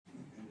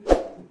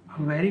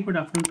Very good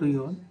afternoon to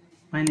you all.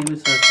 My name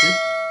is Archit.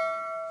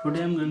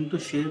 Today I am going to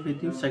share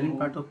with you second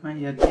part of my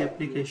ERP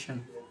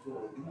application.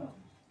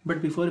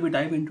 But before we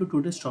dive into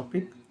today's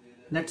topic,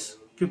 let's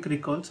quick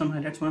recall some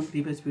highlights from my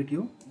previous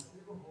video.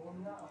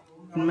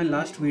 In my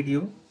last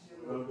video,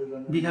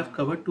 we have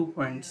covered 2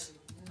 points.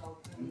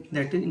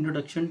 That is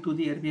introduction to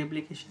the ERP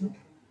application,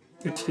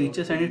 its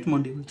features and its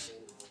modules.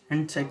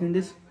 And second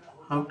is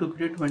how to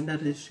create vendor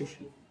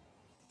registration.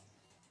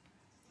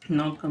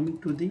 Now coming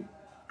to the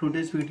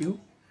today's video.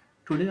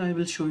 Today I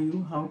will show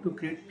you how to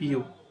create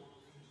PO.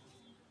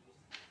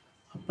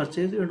 A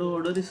purchase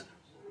order is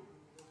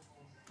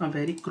a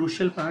very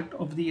crucial part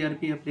of the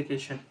ERP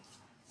application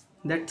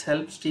that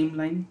helps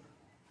streamline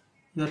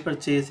your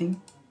purchasing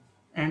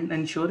and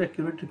ensure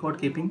accurate record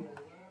keeping.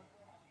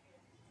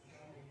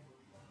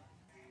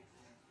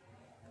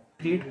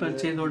 Create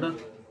purchase order.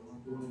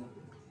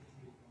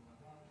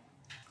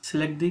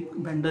 Select the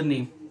vendor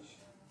name,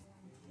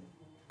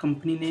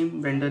 company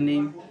name, vendor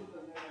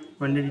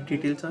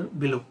details are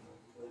below.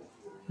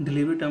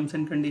 Delivery terms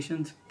and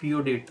conditions,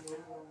 PO date.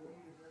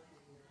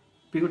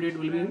 PO date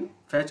will be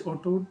fetch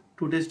auto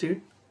today's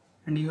date,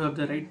 and you have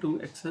the right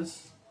to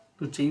access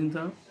to change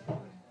the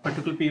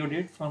particular PO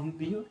date from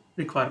the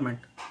requirement.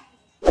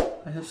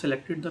 I have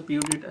selected the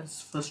PO date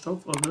as 1st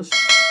of August.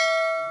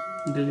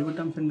 Delivery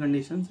terms and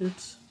conditions,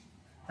 it's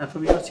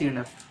FOB or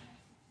CNF.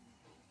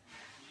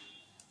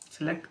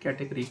 Select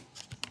category.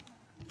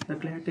 The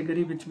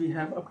category which we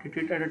have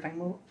updated at a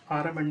time of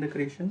RM vendor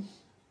creation,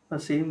 the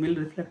same will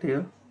reflect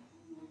here.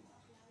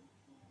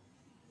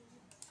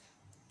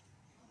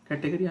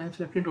 Category I have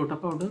selected Rota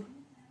powder.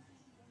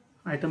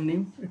 Item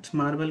name, it's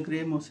marble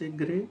grey, mosaic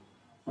grey,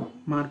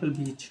 marble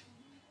beach.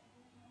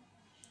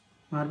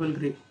 Marble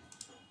grey.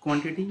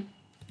 Quantity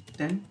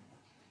 10.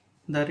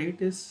 The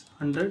rate is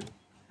 100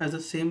 as the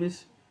same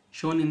is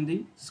shown in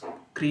the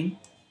screen.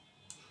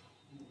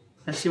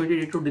 Estimated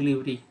date of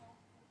delivery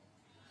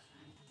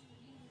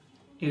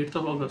 8th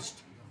of August.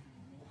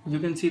 You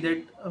can see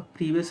that a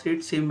previous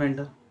rate same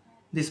vendor.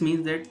 This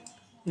means that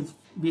if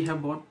we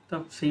have bought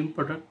the same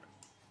product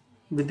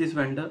with this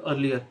vendor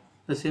earlier,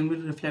 the same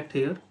will reflect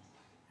here,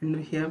 and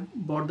we have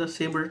bought the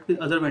same product with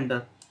other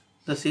vendor,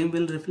 the same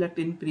will reflect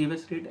in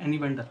previous rate any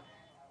vendor.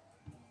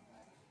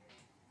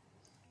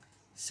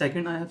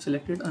 Second, I have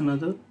selected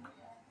another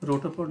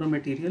Rota powder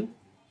material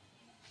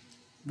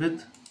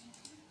with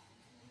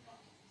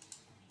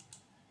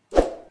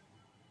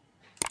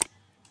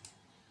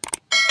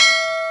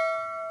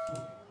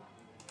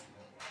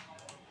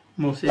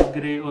mosaic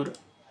grey or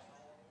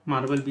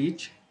marble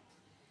beach.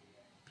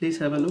 Please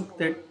have a look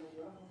that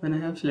when I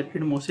have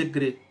selected mosaic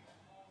grey,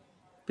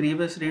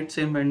 previous rate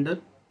same vendor,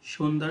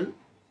 shown the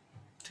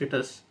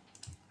status.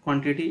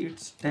 Quantity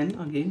it's 10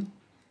 again.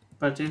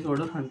 Purchase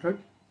order 100.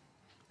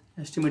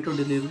 Estimated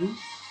delivery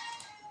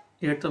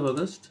 8th of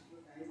August.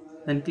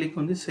 Then click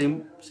on the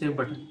save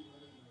button.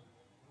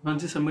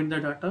 Once you submit the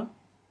data,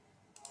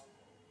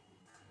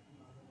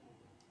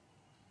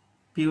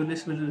 PO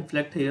list will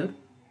reflect here.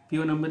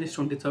 PO number is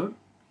 23rd.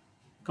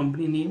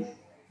 Company name,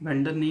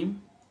 vendor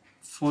name,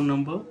 phone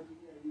number,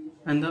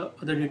 and the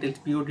other details,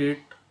 PO date,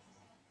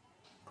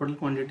 total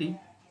quantity.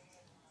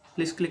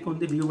 Please click on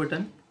the view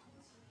button.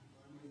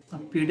 A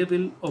PDF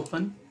will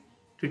open.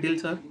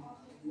 Details are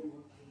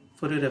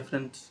for your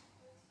reference.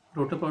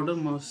 Rota powder,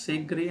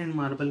 mosaic grey and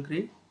marble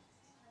grey.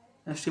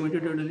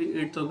 Estimated delivery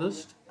 8th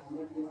August.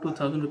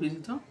 2000 rupees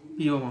is the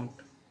PO amount.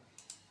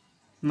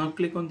 Now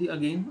click on the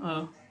again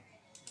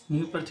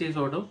new purchase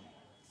order.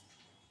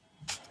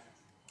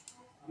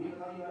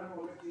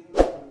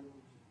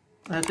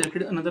 I have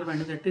selected another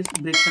vendor, that is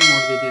bricks and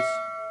mortgages.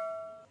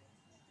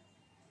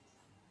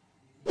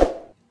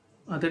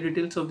 Other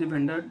details of the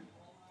vendor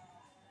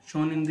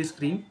shown in the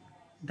screen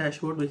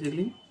dashboard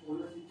basically.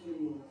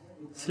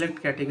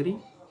 Select category,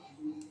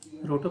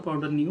 Rota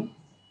powder new,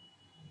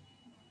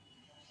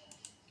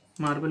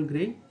 marble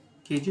grey,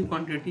 kg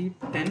quantity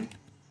 10,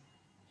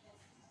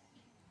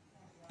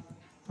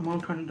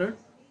 amount 100,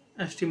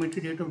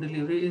 estimated date of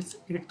delivery is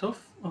 8th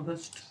of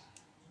August.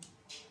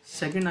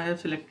 Second, I have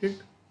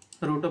selected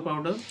Rota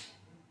powder,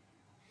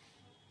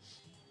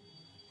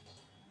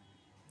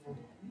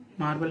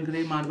 marble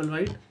grey, marble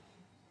white.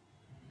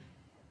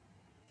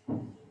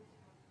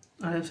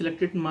 I have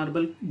selected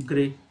marble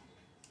grey,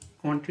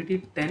 quantity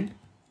 10,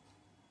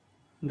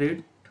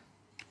 rate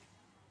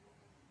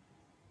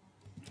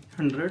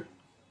 100,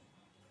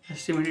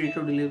 estimated date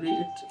of delivery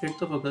it's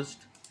 8th of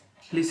August.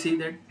 Please see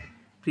that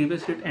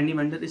previous rate any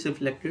vendor is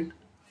reflected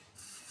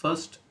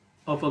 1st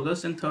of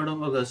August and 3rd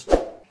of August.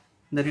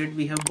 The rate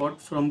we have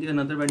bought from the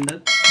another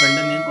vendor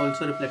name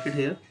also reflected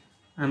here.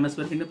 MS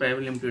Work India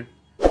Private Limited.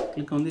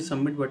 Click on the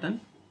submit button.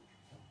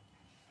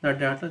 The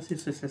data is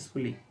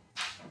successfully.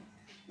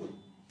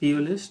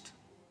 PO list.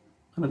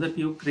 Another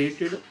PO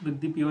created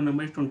with the PO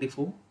number is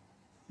 24.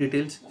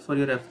 Details for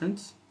your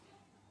reference.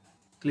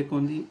 Click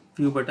on the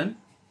view button.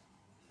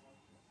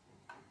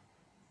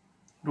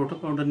 Rota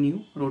powder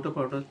new, Rota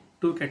powder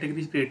 2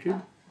 categories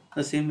created.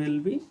 The same will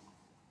be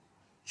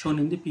shown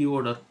in the PO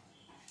order.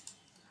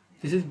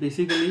 This is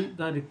basically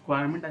the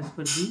requirement as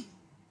per the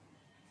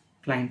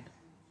client.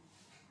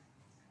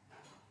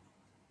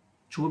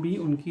 जो भी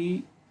उनकी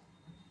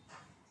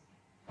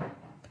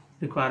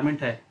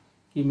requirement है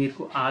कि मेरे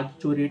को आज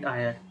जो rate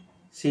आया है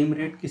सेम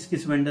रेट किस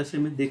किस वेंडर से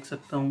मैं देख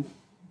सकता हूँ,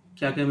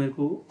 क्या क्या मेरे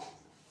को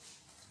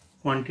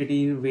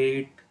क्वांटिटी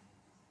वेट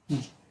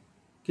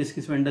किस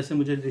किस वेंडर से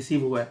मुझे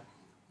रिसीव हुआ है,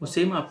 वो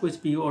सेम आपको इस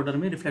पीओ ऑर्डर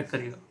में रिफ्लेक्ट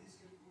करेगा.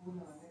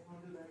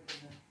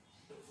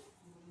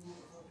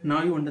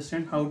 Now you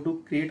understand how to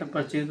create a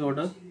purchase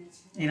order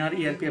in our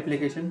ERP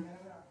application.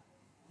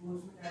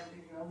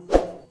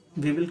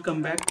 We will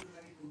come back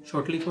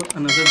shortly for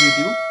another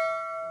video.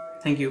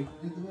 Thank you.